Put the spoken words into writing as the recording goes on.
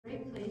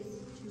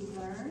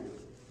learn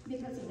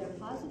because of their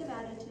positive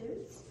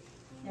attitudes,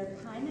 their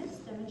kindness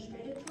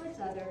demonstrated towards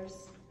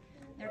others,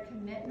 their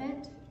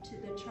commitment to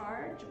the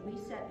charge we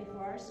set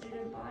before our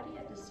student body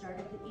at the start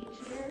of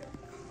each year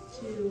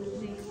to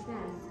make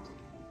best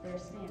their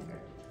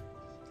standard.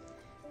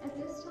 At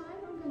this time,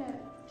 I'm going to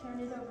turn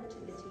it over to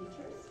the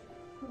teachers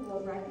who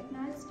will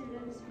recognize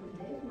students whom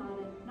they've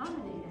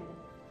nominated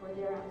for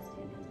their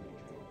outstanding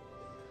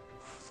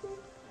Patriot.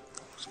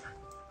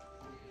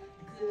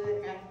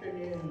 Good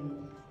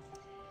afternoon.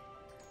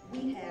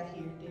 We have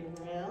here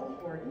Darrell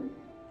Horton.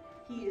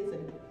 He is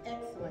an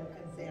excellent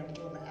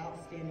example of an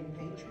outstanding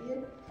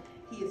Patriot.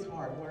 He is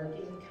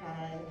hardworking,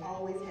 kind,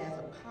 always has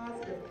a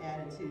positive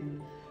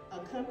attitude,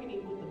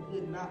 accompanied with a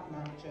good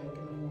knock-knock joke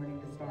in the morning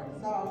to start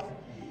us off.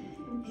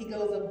 He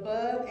goes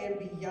above and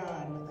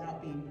beyond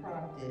without being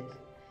prompted.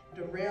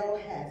 Darrell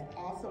has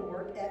awesome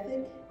work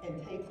ethic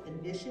and takes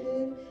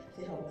initiative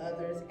to help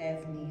others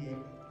as needed.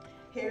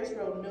 Harris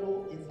Road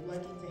Middle is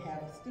lucky to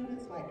have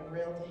students like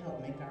Darrell to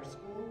help make our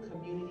school,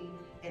 community,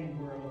 and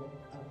world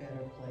a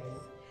better place.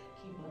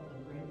 Keep up the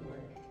great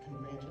work.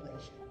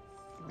 Congratulations.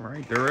 All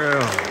right,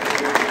 Darrell.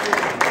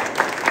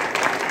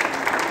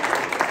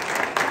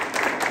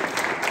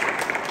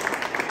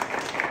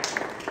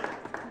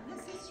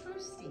 This is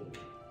Trusty.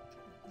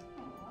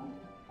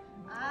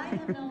 I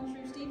have known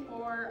Trusty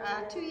for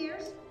 2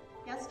 years.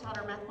 Yes, taught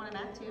her Math 1 and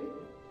Math 2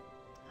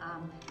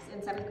 in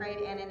 7th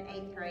grade and in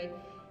 8th grade.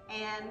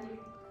 And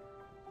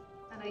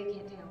I know you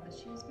can't tell, but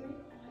she was very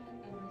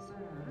quiet and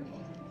reserved.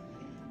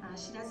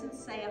 She doesn't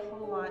say a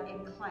whole lot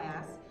in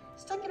class.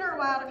 It's taken her a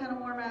while to kind of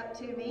warm up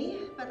to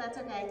me, but that's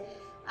okay.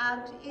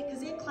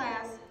 Because in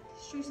class,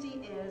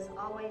 Trusty is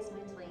always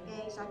mentally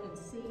engaged. I can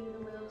see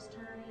the wheels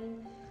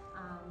turning.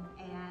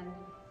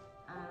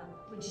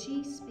 When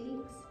she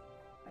speaks,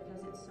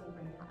 because it's so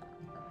rare,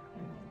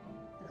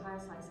 the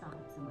class like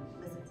stops and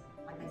listens,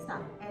 like they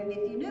stop. And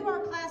if you knew our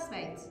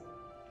classmates,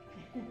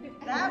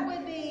 that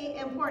would be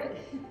important,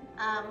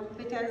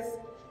 because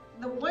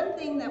the one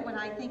thing that when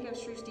I think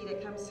of Trusty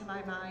that comes to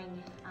my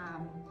mind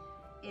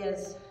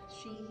is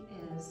she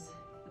is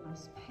the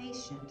most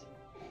patient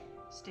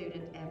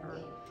student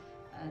ever.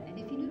 And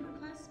if you knew her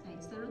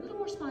classmates that are a little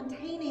more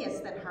spontaneous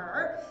than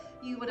her,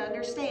 you would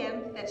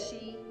understand that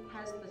she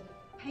has the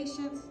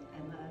patience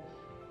and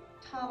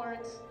the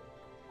tolerance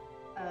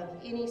of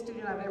any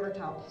student I've ever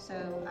taught.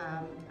 So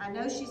I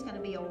know she's going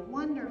to be a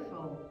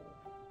wonderful,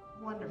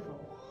 wonderful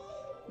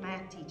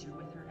math teacher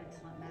with her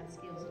excellent math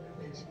skills and her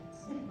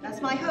patience.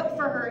 That's my hope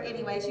for her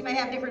anyway. She may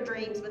have different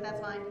dreams, but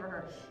that's mine for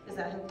her, is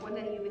that I hope one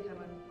day you become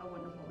a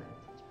wonderful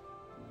math teacher.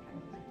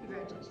 Okay.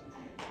 Congratulations.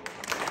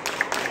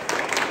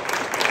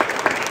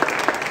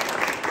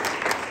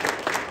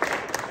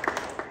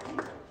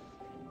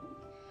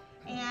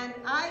 And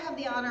I have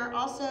the honor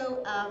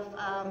also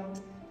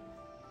of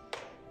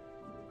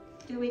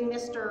doing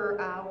Mr.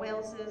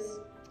 Wells's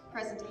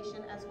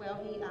presentation as well.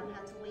 He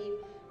had to leave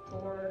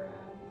for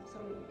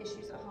some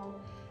issues at home,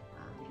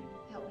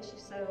 health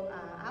issues. So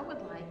I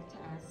would like to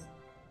ask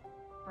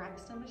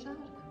Braxton Machado to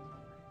come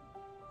forward.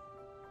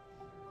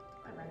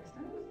 Hi,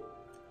 Braxton.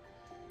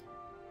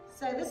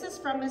 So this is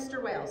from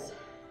Mr. Wells.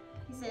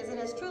 He says, "It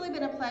has truly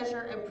been a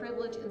pleasure and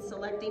privilege in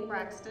selecting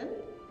Braxton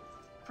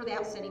for the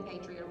Outstanding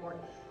Patriot Award.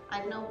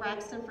 I've known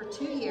Braxton for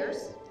 2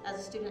 years as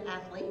a student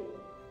athlete.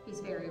 He's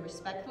a very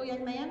respectful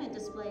young man and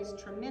displays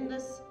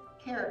tremendous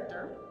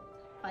character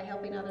by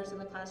helping others in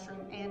the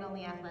classroom and on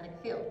the athletic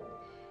field.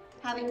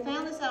 Having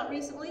found this out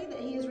recently, that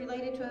he is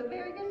related to a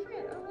very good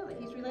friend. Oh, really?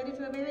 He's related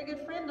to a very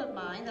good friend of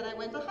mine that I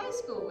went to high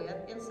school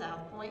with in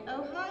South Point,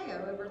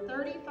 Ohio, over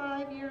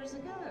 35 years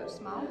ago.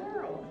 Small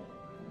world.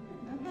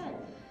 Okay.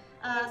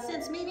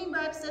 Since meeting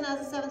Braxton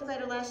as a 7th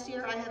grader last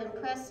year, I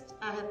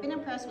have been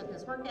impressed with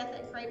his work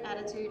ethic, great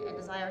attitude, and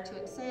desire to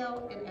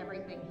excel in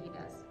everything he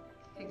does.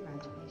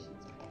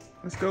 Congratulations."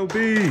 Let's go,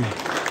 B.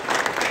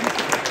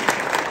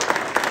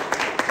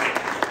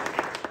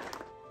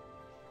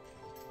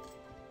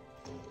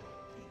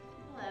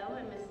 Hello,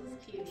 I'm Mrs.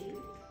 Cutie.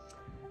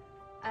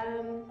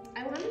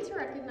 I wanted to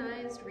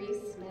recognize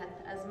Reese Smith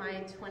as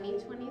my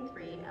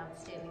 2023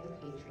 Outstanding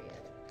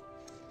Patriot.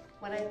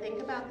 When I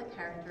think about the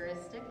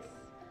characteristics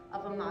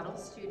of a model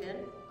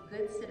student,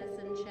 good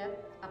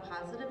citizenship, a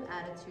positive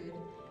attitude,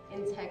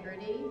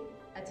 integrity,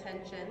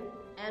 attention,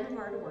 and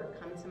hard work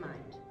come to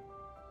mind.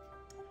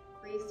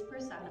 Reese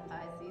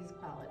personifies these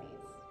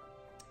qualities.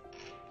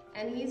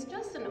 And he's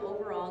just an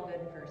overall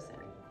good person.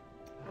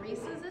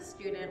 Reese is a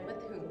student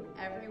with whom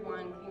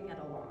everyone can get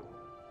along.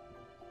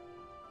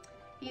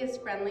 He is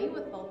friendly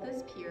with both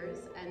his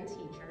peers and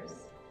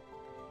teachers.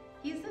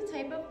 He's the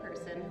type of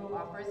person who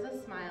offers a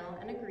smile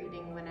and a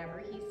greeting whenever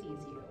he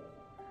sees you.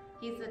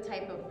 He's the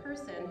type of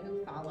person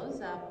who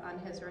follows up on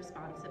his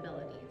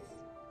responsibilities.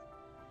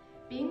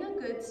 Being a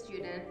good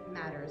student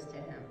matters to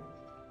him.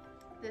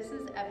 This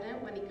is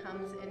evident when he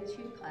comes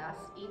into class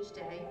each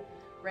day,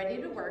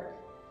 ready to work,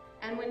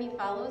 and when he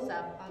follows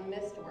up on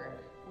missed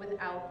work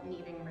without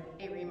needing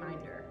a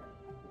reminder.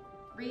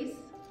 Reese,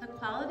 the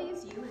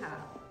qualities you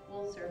have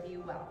will serve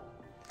you well,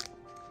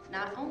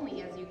 not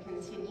only as you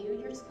continue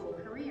your school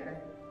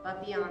career,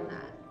 but beyond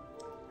that.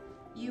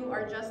 You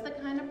are just the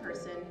kind of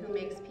person who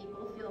makes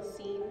people feel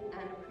seen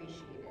and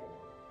appreciated.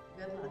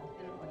 Good luck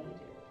in all you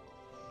do.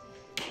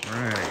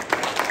 All right.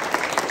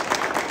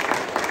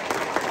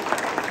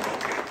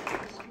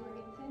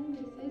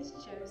 This is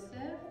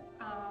Joseph.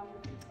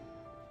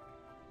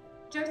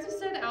 Joseph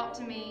stood out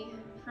to me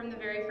from the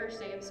very first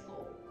day of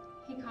school.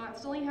 He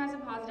constantly has a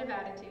positive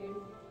attitude,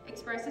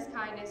 expresses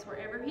kindness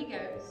wherever he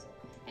goes,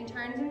 and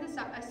turns into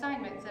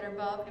assignments that are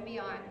above and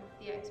beyond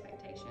the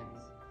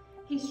expectations.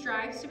 He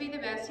strives to be the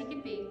best he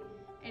can be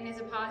and is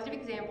a positive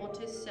example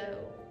to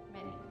so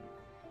many.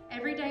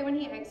 Every day when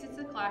he exits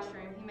the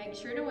classroom, he makes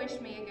sure to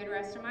wish me a good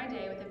rest of my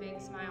day with a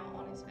big smile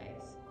on his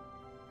face.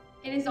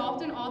 It is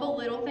often all the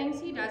little things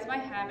he does by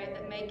habit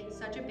that make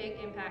such a big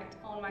impact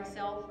on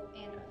myself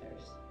and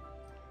others.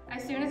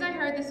 As soon as I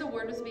heard this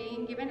award was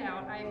being given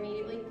out, I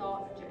immediately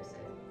thought of Joseph.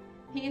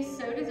 He is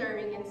so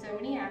deserving in so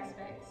many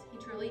aspects. He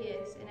truly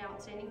is an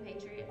outstanding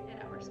patriot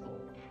at our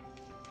school.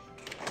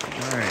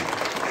 All right.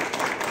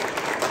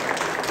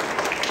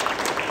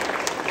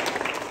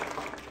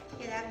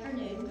 Good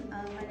afternoon.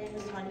 My name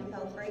is Tanya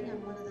Pelfrey.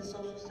 I'm one of the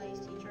social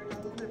studies teachers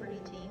on the Liberty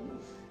team,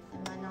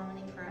 and my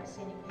nominee for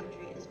Outstanding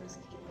Patriot is Miss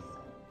Katie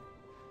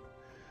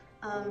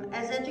Sun.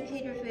 As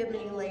educators, we have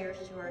many layers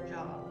to our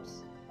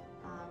jobs.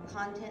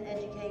 Content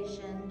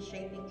education,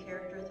 shaping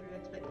character through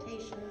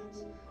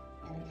expectations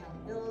and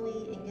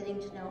accountability, and getting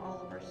to know all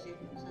of our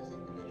students as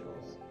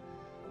individuals.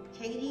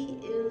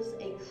 Katie is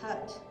a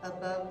cut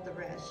above the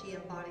rest. She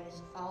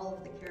embodies all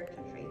of the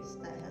character traits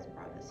that has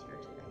brought us here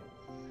today.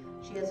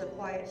 She has a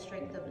quiet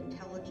strength of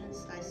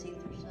intelligence that I see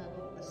through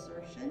subtle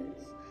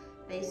assertions.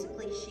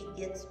 Basically, she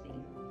gets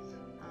me.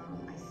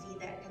 I see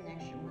that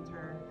connection with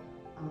her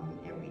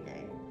every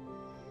day,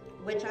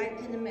 which I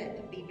can admit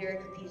could be very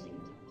confusing.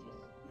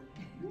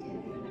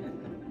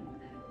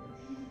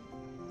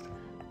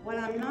 What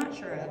I'm not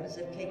sure of is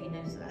if Katie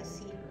knows that I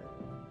see her.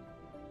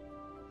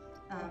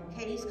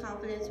 Katie's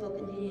confidence will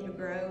continue to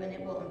grow, and it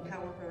will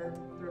empower her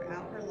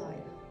throughout her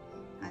life.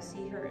 I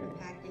see her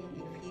impacting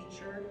a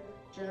future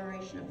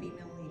generation of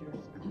female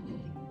leaders. I'm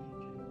thinking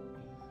future.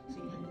 So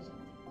you have to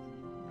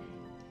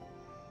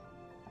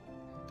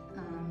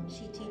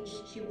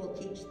she will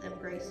teach them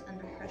grace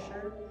under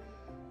pressure,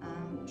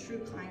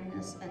 true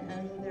kindness, and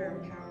owning their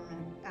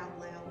empowerment out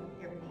loud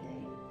every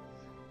day.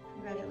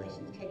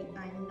 Congratulations, Katie.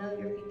 I know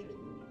your future's going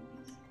to be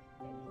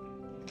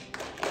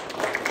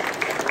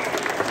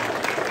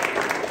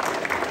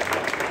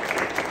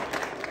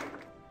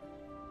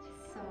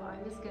So I'm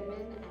Miss Goodman,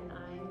 and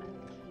I'm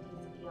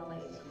Katie's ELA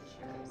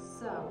teacher.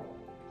 So,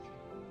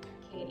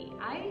 Katie,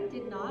 I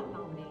did not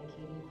nominate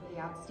Katie for the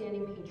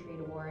Outstanding Patriot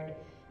Award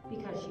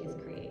because she is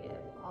creative,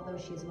 although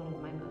she is one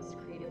of my most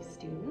creative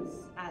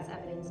students, as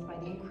evidenced by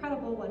the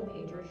incredible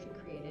one-pager she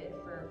created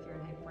for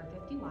Fahrenheit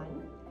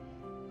 451.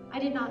 I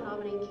did not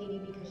nominate Katie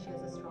because she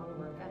has a strong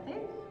work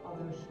ethic,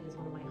 although she is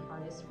one of my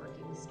hardest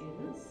working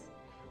students,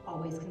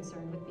 always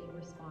concerned with being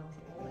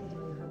responsible and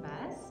doing her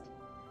best.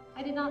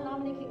 I did not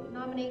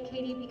nominate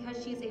Katie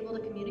because she is able to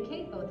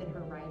communicate both in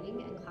her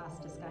writing and class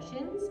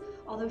discussions,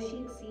 although she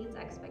exceeds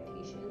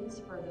expectations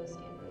for those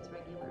standards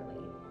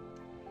regularly.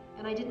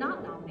 And I did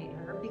not nominate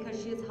her because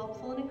she is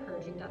helpful and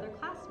encouraging to other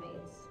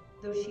classmates,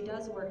 though she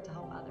does work to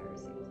help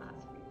others in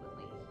class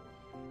frequently.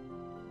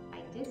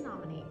 I did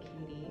nominate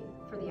Katie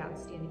for the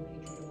Outstanding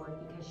Patriot Award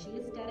because she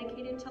is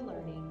dedicated to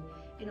learning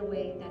in a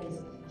way that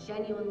is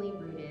genuinely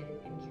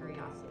rooted in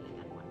curiosity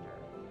and wonder.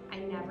 I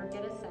never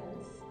get a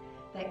sense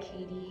that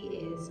Katie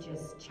is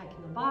just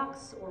checking a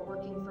box or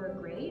working for a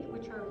grade,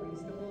 which are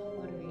reasonable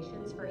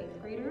motivations for 8th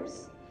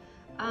graders.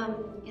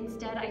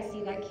 Instead, I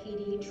see that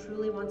Katie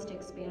truly wants to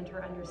expand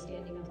her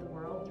understanding of the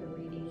world through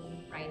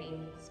reading,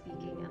 writing,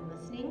 speaking, and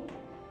listening.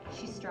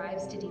 She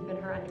strives to deepen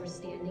her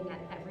understanding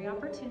at every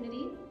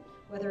opportunity,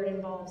 whether it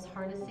involves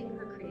harnessing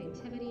her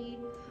creativity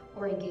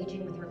or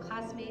engaging with her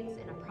classmates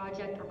in a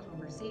project or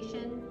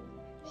conversation.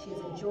 She is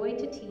a joy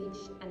to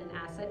teach and an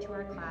asset to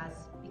our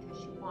class because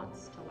she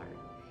wants to learn,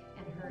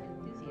 and her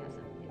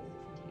enthusiasm is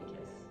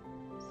contagious.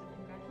 So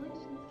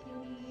congratulations,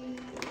 Katie.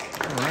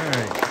 All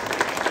right.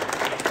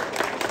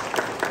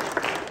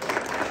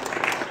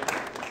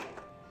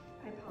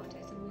 I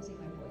apologize, I'm losing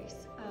my voice.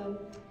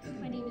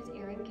 My name is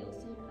Erin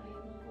Gilson. I am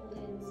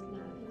Holden's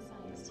math and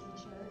science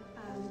teacher.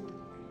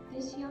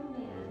 This young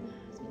man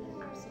has been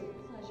an absolute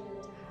pleasure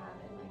to have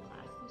in my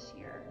class this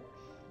year.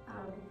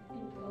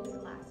 In both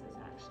classes,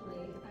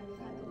 actually. I've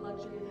had the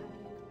luxury of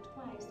having him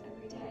twice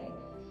every day.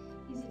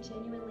 He's a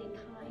genuinely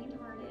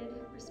kind-hearted,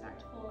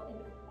 respectful, and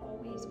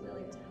always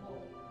willing to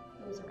help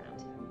those around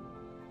him.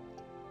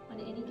 On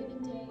any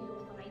given day,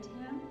 you'll find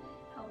him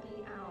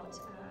helping out,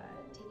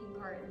 taking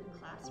part in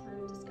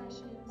classroom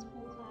discussions,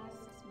 whole class,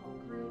 small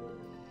group.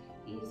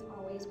 He's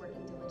always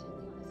working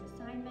diligently on his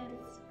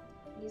assignments,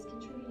 and he's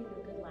contributing a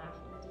good laugh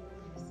on a daily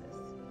basis.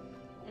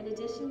 In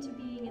addition to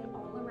being an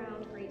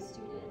all-around great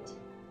student,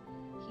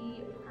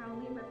 he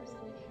proudly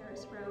represented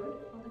Harris Road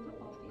on the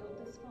football field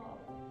this fall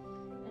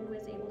and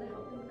was able to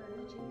help them earn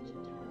the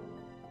championship title.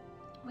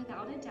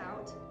 Without a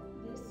doubt,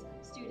 this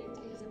student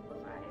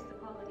exemplifies the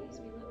qualities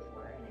we look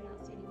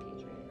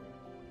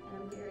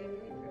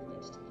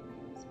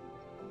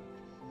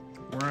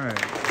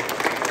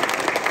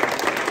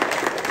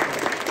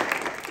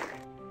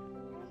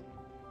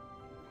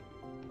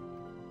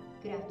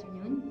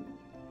afternoon.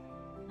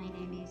 My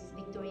name is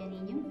Victoria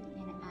Niño,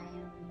 and I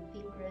am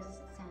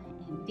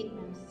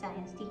Vikram's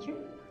science teacher.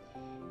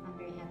 I'm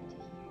very happy to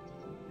hear this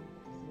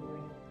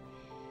award.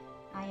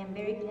 I am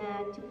very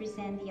glad to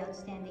present the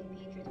Outstanding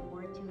Patriot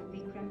Award to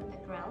Vikram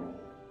Thakral.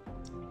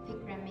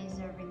 Vikram is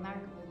a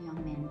remarkable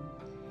young man.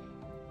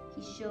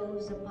 He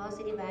shows a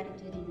positive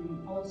attitude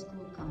in all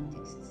school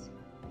contexts.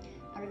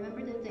 I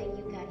remember the day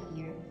you got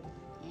here,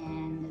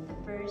 and the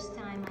first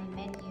time I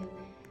met you,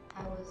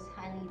 I was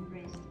highly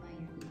impressed by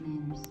your good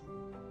manners.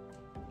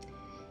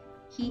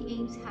 He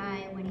aims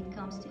high when it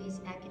comes to his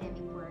academic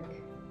work,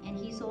 and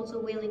he's also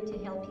willing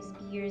to help his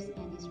peers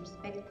and is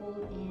respectful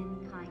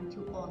and kind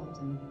to all of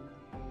them.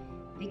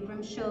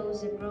 Vikram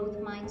shows a growth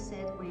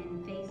mindset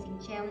when facing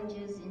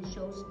challenges and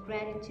shows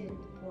gratitude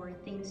for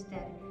things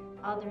that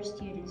other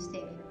students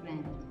take for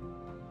granted.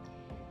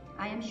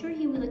 I am sure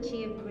he will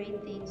achieve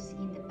great things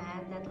in the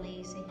path that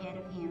lays ahead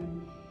of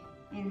him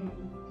and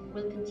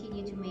will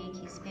continue to make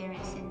his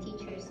parents and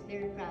teachers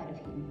very proud of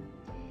him.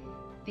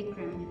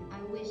 Vikram,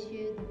 I wish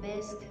you the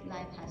best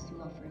life has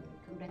to offer.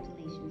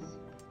 Congratulations.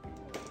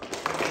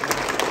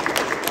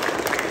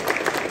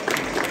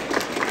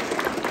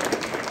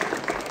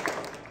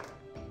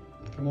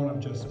 Come on up,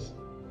 Justice.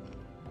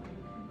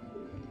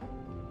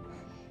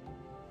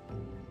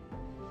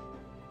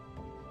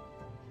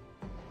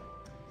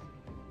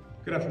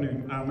 Good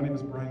afternoon. My name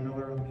is Brian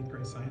Miller. I'm the 8th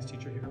grade science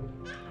teacher here.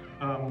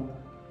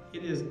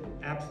 It is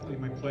absolutely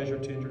my pleasure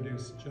to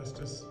introduce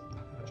Justice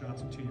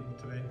Johnson to you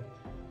today.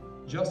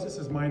 Justice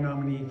is my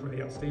nominee for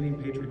the Outstanding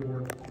Patriot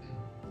Award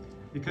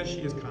because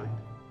she is kind,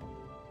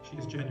 she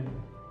is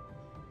genuine,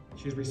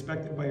 she is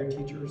respected by her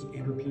teachers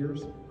and her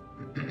peers,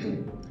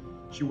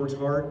 she works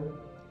hard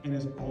and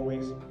is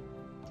always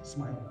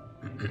smiling,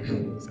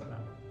 except now.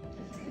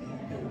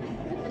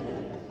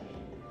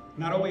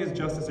 Not only is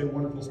Justice a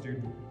wonderful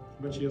student,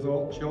 but she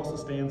also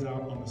stands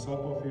out on the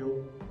softball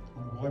field,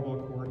 on the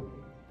volleyball court,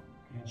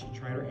 and she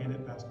tried her hand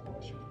at basketball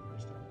this year for the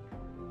first time.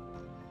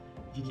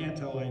 If you can't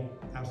tell, I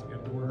absolutely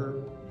adore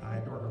her. I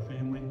adore her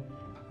family.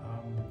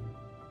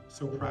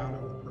 So proud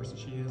of the person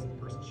she is and the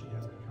person she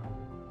has become.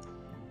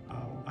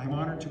 I'm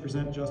honored to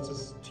present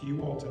Justice to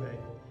you all today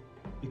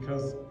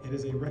because it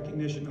is a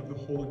recognition of the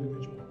whole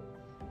individual,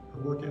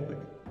 her work ethic,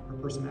 her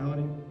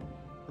personality,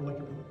 her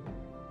likability.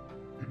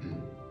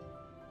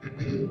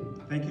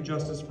 Thank you,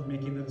 Justice, for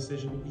making the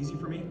decision easy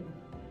for me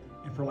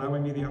and for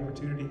allowing me the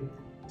opportunity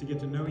to get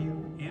to know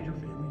you and your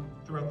family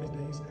throughout these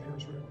days at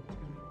Harris Road.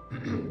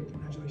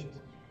 Congratulations.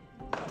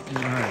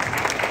 All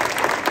right.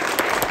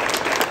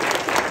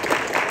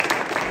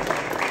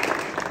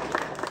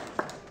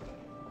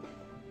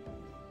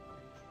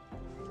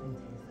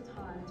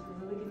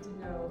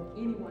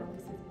 Anyone who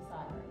sits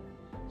beside her.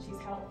 She's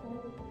helpful,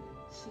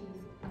 she's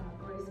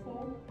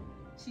graceful,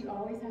 she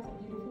always has a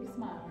beautiful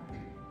smile.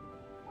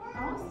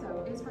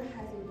 Also, Israel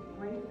has a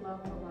great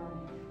love for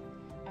learning.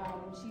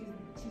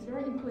 She's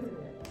very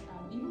inquisitive.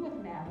 Even with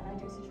math, and I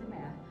do teach her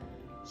math,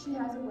 she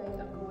has a way of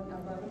going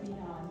above and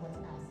beyond what's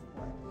asked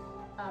for.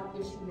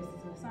 If she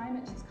misses an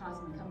assignment, she's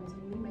constantly coming to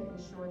me,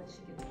 making sure that she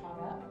gets caught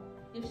up.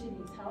 If she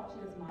needs help, she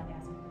doesn't mind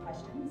asking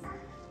questions.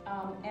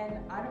 And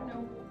I don't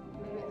know,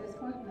 maybe at this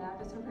point, math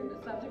is her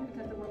favorite subject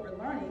because of what we're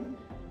learning,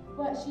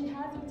 but she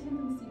has a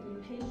tendency to be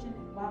patient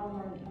while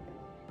learning.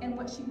 And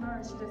what she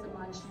learns, she doesn't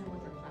mind sharing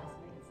with her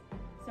classmates.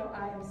 So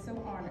I am so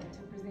honored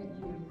to present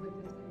you with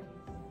this group.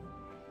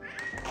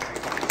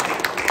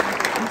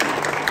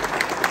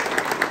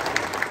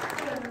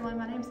 Hello everyone,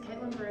 my name is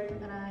Caitlin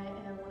Broom and I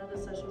am one of the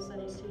social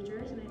studies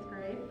teachers in 8th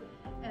grade.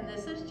 And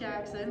this is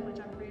Jackson, which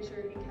I'm pretty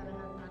sure you kind of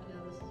have an idea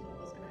this is what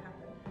was going to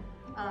happen.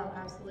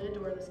 Absolutely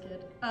adore this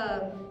kid.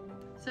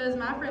 So it's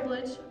my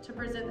privilege to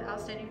present the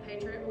Outstanding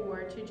Patriot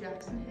Award to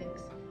Jackson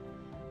Hicks.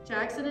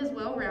 Jackson is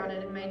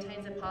well-rounded and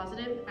maintains a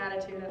positive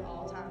attitude at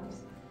all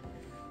times.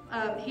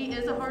 He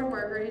is a hard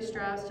worker who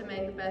strives to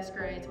make the best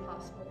grades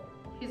possible.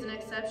 He's an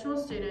exceptional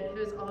student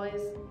who is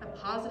always a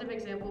positive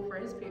example for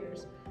his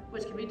peers,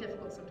 which can be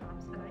difficult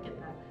sometimes, and I get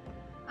that.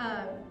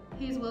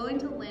 He's willing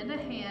to lend a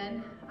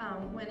hand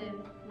when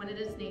it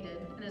is needed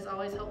and is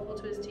always helpful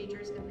to his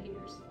teachers and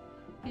peers.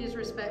 He is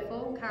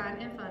respectful,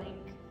 kind, and funny.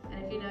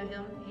 And if you know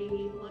him,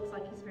 he looks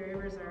like he's very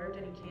reserved,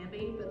 and he can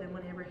be, but then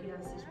whenever he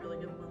has these really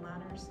good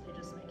one-liners, they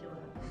just make you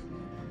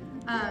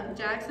laugh.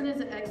 Jackson is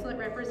an excellent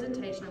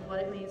representation of what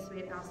it means to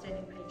be an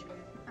outstanding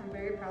patriot. I'm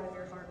very proud of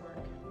your hard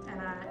work,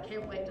 and I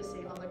can't wait to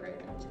see all the great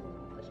things you'll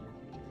accomplish in the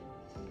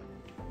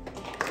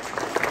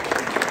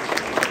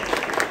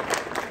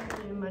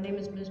future. My name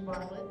is Ms.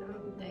 Bartlett.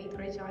 I'm the 8th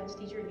grade science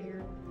teacher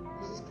here.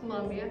 This is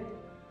Columbia.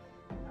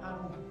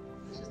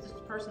 This is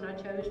the person I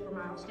chose for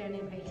my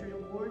Outstanding Patriot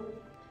Award.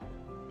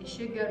 It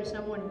should go to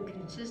someone who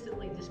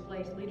consistently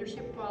displays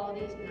leadership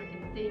qualities, and I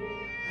can think of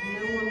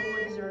no one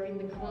more deserving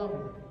than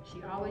Columbia.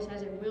 She always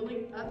has a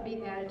really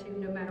upbeat attitude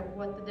no matter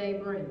what the day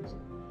brings.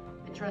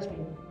 And trust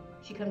me,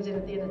 she comes in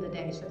at the end of the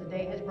day, so the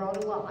day has brought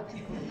a lot.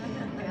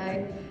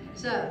 Okay?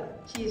 So,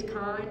 she is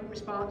kind,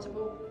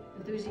 responsible,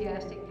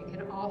 enthusiastic, and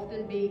can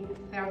often be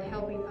found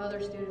helping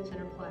other students in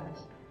her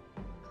class.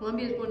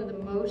 Columbia is one of the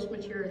most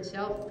mature and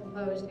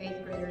self-composed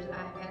 8th graders I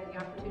have had the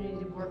opportunity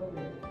to work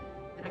with,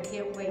 and I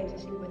can't wait to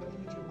see what the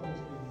future holds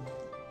for them.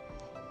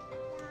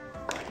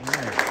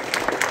 All right.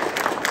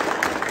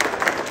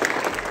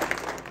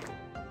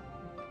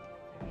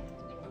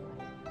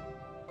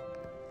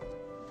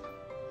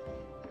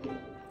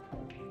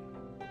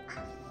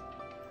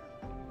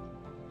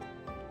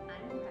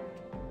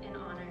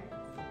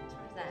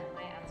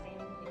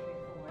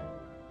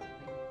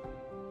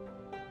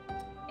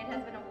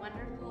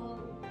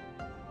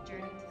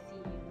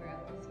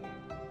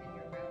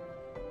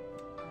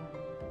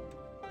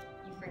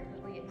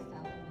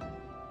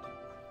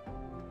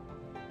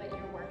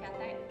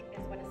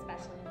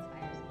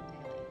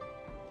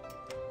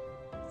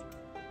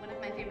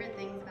 My favorite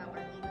things about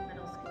working with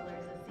middle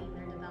schoolers is seeing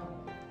their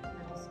development.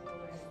 Middle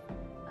schoolers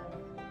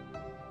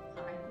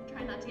sorry, I'm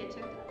trying not to get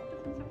choked up.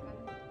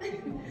 It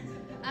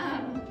doesn't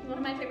sound fun. One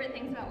of my favorite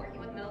things about working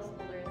with middle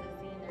schoolers is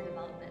seeing their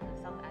development of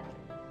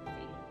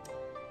self-advocacy.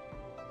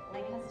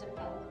 Lang has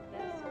developed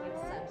this with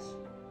such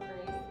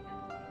grace and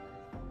kindness.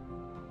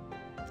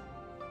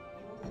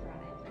 You will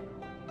thrive in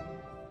all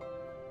areas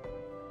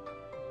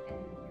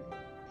and your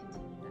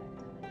continued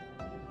academics and beyond.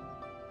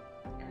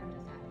 And I'm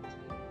just happy to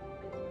be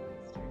with you on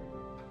this journey.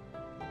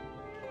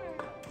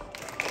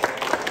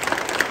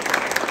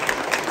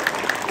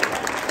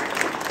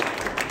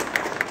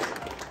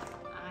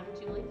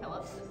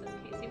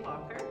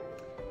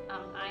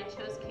 I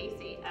chose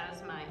Casey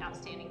as my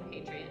outstanding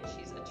patriot.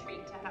 She's a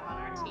treat to have on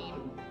our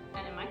team.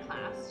 And in my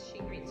class, she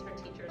greets her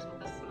teachers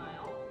with a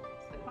smile.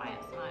 It's the quiet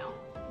smile.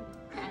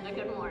 And a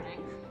good morning.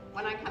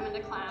 When I come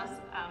into class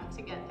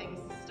to get things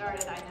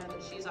started, I know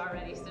that she's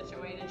already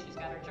situated. She's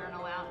got her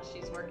journal out.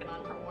 She's working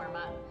on her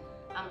warm-up.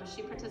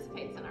 She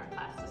participates in our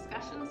class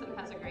discussions and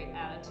has a great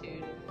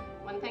attitude.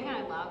 One thing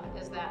I love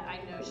is that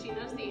I know she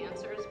knows the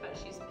answers, but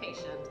she's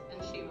patient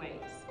and she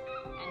waits.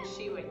 And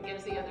she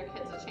gives the other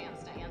kids a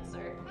chance to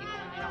answer, even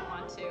when they don't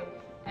want to.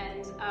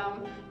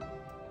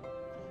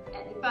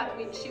 But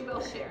she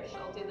will share.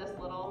 She'll do this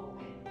little,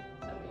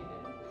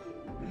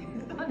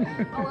 a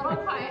little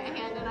quiet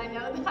hand, and I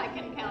know that I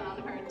can count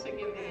on her to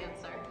give the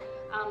answer.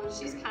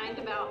 She's kind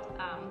about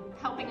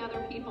helping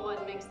other people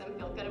and makes them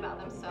feel good about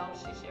themselves.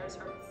 She shares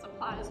her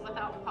supplies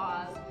without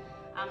pause.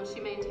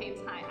 She maintains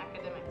high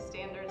academic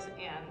standards,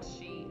 and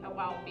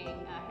while being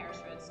a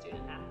Harris Road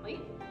student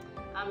athlete.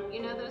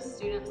 You know those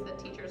students that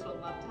teachers would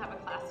love to have a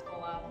class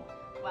full of?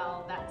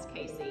 Well, that's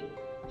Casey.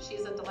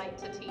 She's a delight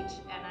to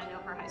teach, and I know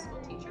her high school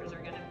teachers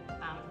are going to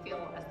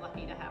feel as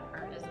lucky to have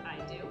her as I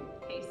do.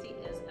 Casey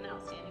is an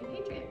outstanding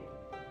patriot.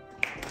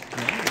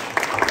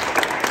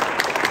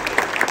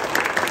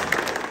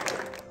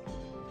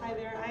 Hi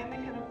there, I am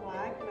McKenna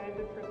Black, and I have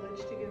the privilege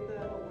to give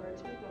the award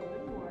to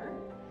Bowman Moore.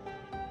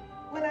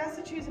 When asked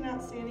to choose an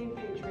outstanding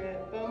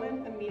patriot,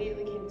 Bowman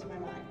immediately came to my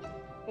mind.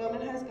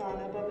 Bowman has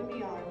gone above and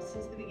beyond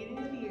since the beginning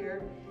of the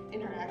year in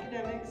her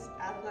academics,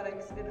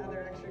 athletics, and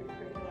other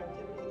extracurricular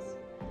activities.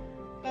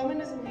 Bowman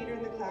is a leader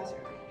in the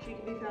classroom. She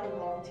can be found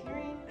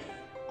volunteering,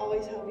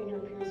 always helping her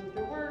peers with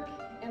their work,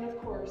 and of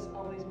course,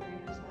 always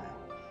wearing her smile.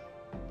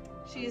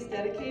 She is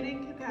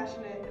dedicated,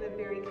 compassionate, and a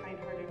very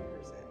kind-hearted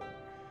person.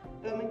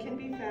 Bowman can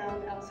be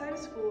found outside of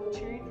school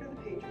cheering for the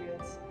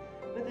Patriots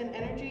with an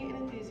energy and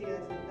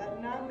enthusiasm that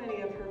not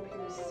many of her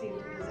peers seem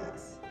to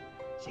possess.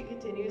 She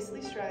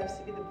continuously strives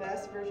to be the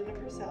best version of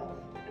herself,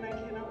 and I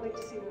cannot wait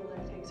to see where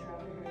life takes her on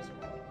her Harris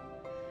Road.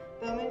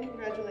 Bowman,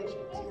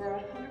 congratulations. You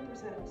are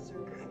 100%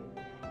 deserving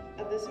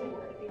of this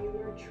award, and you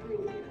are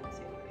truly an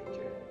outstanding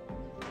patriot.